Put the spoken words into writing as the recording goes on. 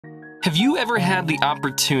Have you ever had the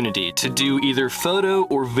opportunity to do either photo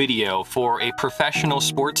or video for a professional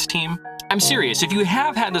sports team? I'm serious, if you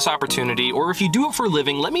have had this opportunity, or if you do it for a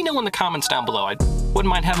living, let me know in the comments down below. I wouldn't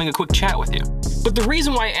mind having a quick chat with you. But the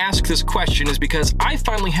reason why I ask this question is because I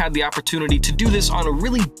finally had the opportunity to do this on a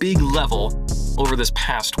really big level over this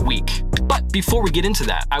past week. But before we get into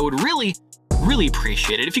that, I would really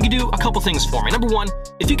appreciate it if you could do a couple things for me. Number one,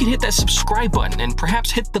 if you could hit that subscribe button and perhaps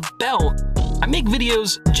hit the bell. I make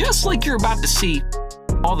videos just like you're about to see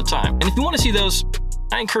all the time. And if you want to see those,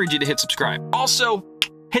 I encourage you to hit subscribe. Also,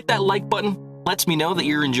 hit that like button. Lets me know that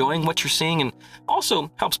you're enjoying what you're seeing and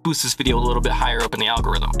also helps boost this video a little bit higher up in the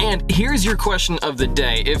algorithm. And here's your question of the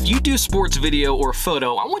day. If you do sports video or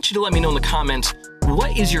photo, I want you to let me know in the comments,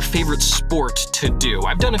 what is your favorite sport to do?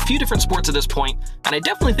 I've done a few different sports at this point, and I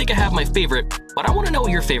definitely think I have my favorite, but I want to know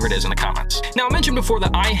what your favorite is in the comments. Now, I mentioned before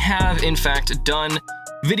that I have, in fact, done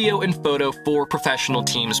video and photo for professional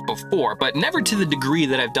teams before, but never to the degree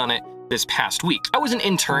that I've done it this past week. I was an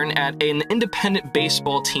intern at an independent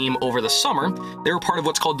baseball team over the summer. They were part of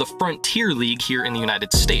what's called the Frontier League here in the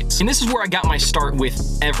United States. And this is where I got my start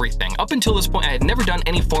with everything. Up until this point, I had never done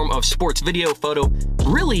any form of sports video, photo,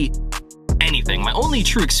 really anything. My only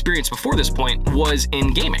true experience before this point was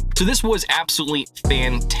in gaming. So this was absolutely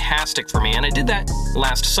fantastic for me, and I did that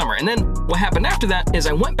last summer. And then what happened after that is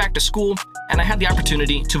I went back to school and I had the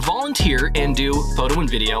opportunity to volunteer and do photo and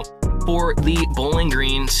video for the Bowling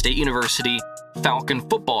Green State University Falcon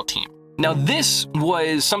football team. Now, this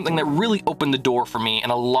was something that really opened the door for me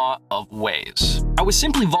in a lot of ways. I was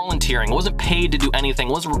simply volunteering. I wasn't paid to do anything,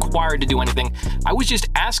 wasn't required to do anything. I was just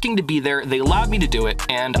asking to be there. They allowed me to do it,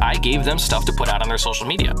 and I gave them stuff to put out on their social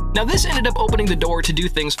media. Now, this ended up opening the door to do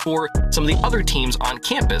things for some of the other teams on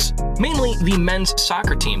campus, mainly the men's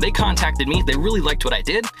soccer team. They contacted me, they really liked what I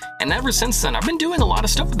did, and ever since then, I've been doing a lot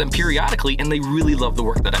of stuff with them periodically, and they really love the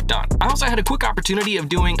work that I've done. I also had a quick opportunity of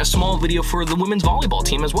doing a small video for the women's volleyball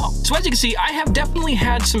team as well. So as you can see, I have definitely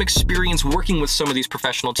had some experience working with some of these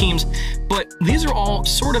professional teams, but these are all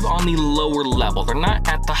sort of on the lower level. They're not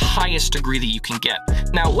at the highest degree that you can get.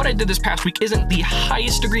 Now, what I did this past week isn't the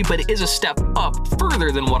highest degree, but it is a step up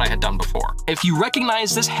further than what I had done before. If you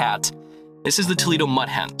recognize this hat, this is the Toledo Mud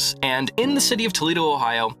Hens, and in the city of Toledo,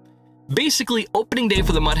 Ohio, basically, opening day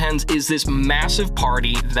for the Mud Hens is this massive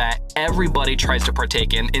party that everybody tries to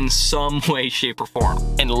partake in some way, shape, or form.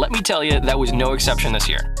 And let me tell you, that was no exception this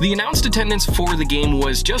year. The announced attendance for the game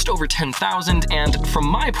was just over 10,000, and from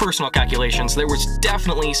my personal calculations, there was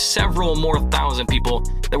definitely several more thousand people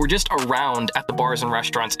that were just around at the bars and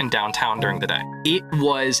restaurants in downtown during the day. It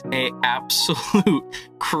was an absolute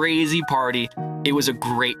crazy party. It was a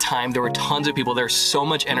great time. There were tons of people. There's so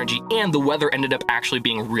much energy, and the weather ended up actually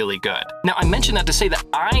being really good. Now, I mentioned that to say that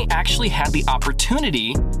I actually had the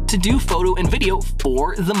opportunity to do photo and video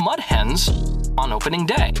for the Mud Hens on opening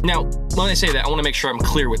day. Now, when I say that, I want to make sure I'm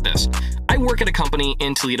clear with this. I work at a company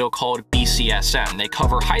in Toledo called BCSN. They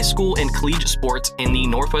cover high school and collegiate sports in the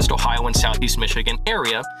Northwest Ohio and Southeast Michigan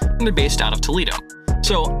area, and they're based out of Toledo.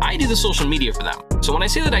 So I do the social media for them. So when I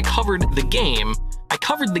say that I covered the game, I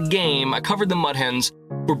covered the Mud Hens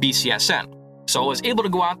for BCSN. So I was able to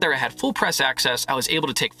go out there, I had full press access, I was able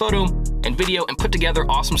to take photo and video and put together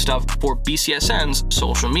awesome stuff for BCSN's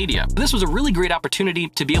social media. This was a really great opportunity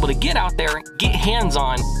to be able to get out there, get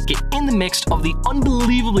hands-on, get in the mix of the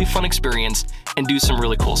unbelievably fun experience, and do some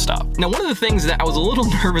really cool stuff. Now, one of the things that I was a little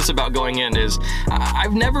nervous about going in is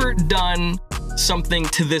I've never done something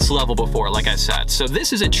to this level before, like I said. So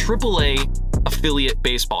this is a AAA affiliate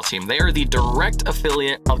baseball team. They are the direct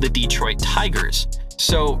affiliate of the Detroit Tigers.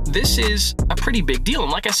 So this is a pretty big deal.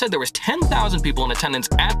 And like I said, there was 10,000 people in attendance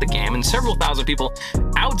at the game and several thousand people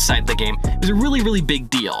outside the game. It was a really big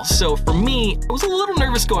deal. So for me, I was a little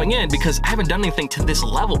nervous going in because I haven't done anything to this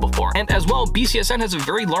level before. And as well, BCSN has a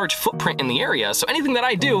very large footprint in the area. So anything that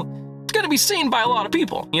I do, it's gonna be seen by a lot of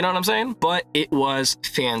people, you know what I'm saying? But it was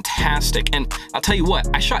fantastic, and I'll tell you what,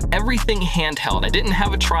 I shot everything handheld. I didn't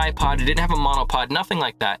have a tripod, I didn't have a monopod, nothing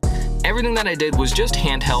like that. Everything that I did was just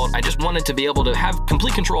handheld. I just wanted to be able to have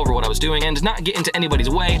complete control over what I was doing and not get into anybody's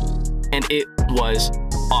way, and it was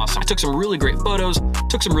awesome. I took some really great photos,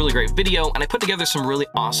 took some really great video, and I put together some really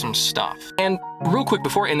awesome stuff. And real quick,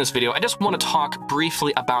 before I end this video, I just want to talk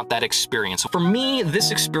briefly about that experience. For me,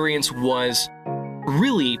 this experience was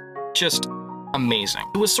really just amazing.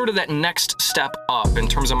 It was sort of that next step up in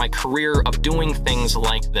terms of my career of doing things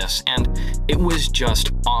like this, and it was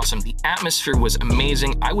just awesome. The atmosphere was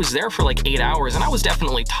amazing. I was there for like 8 hours, and I was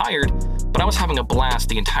definitely tired, but I was having a blast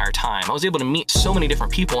the entire time. I was able to meet so many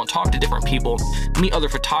different people and talk to different people, meet other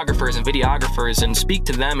photographers and videographers and speak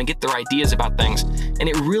to them and get their ideas about things, and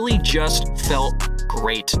it really just felt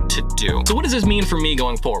great to do. So what does this mean for me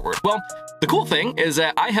going forward? Well, the cool thing is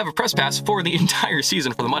that I have a press pass for the entire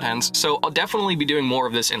season for the Mud Hens, so I'll definitely be doing more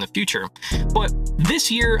of this in the future. But this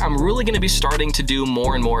year, I'm really going to be starting to do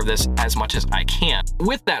more and more of this as much as I can.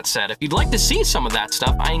 With that said, if you'd like to see some of that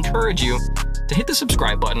stuff, I encourage you to hit the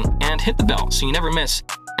subscribe button and hit the bell so you never miss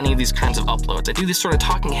any of these kinds of uploads. I do this sort of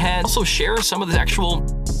talking head, also share some of the actual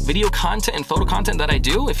video content and photo content that I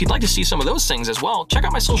do. If you'd like to see some of those things as well, check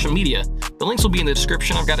out my social media. The links will be in the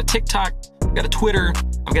description. I've got a TikTok, I've got a Twitter,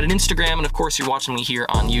 I've got an Instagram, and of course you're watching me here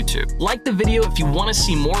on YouTube. Like the video if you want to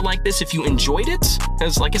see more like this, if you enjoyed it,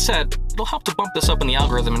 because like I said, it'll help to bump this up in the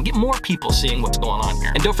algorithm and get more people seeing what's going on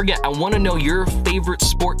here. And don't forget, I want to know your favorite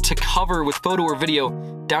sport to cover with photo or video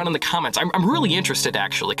down in the comments. I'm really interested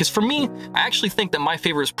actually, because for me, I actually think that my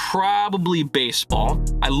favorite is probably baseball.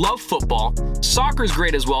 I love football. Soccer is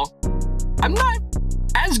great as well. I'm not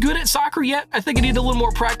as good at soccer yet. I think I need a little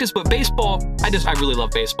more practice, but baseball, I really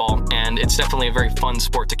love baseball, and it's definitely a very fun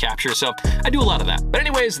sport to capture, so I do a lot of that. But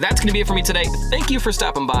anyways, that's gonna be it for me today. Thank you for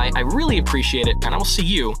stopping by. I really appreciate it, and I will see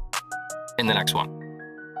you in the next one.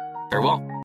 Farewell.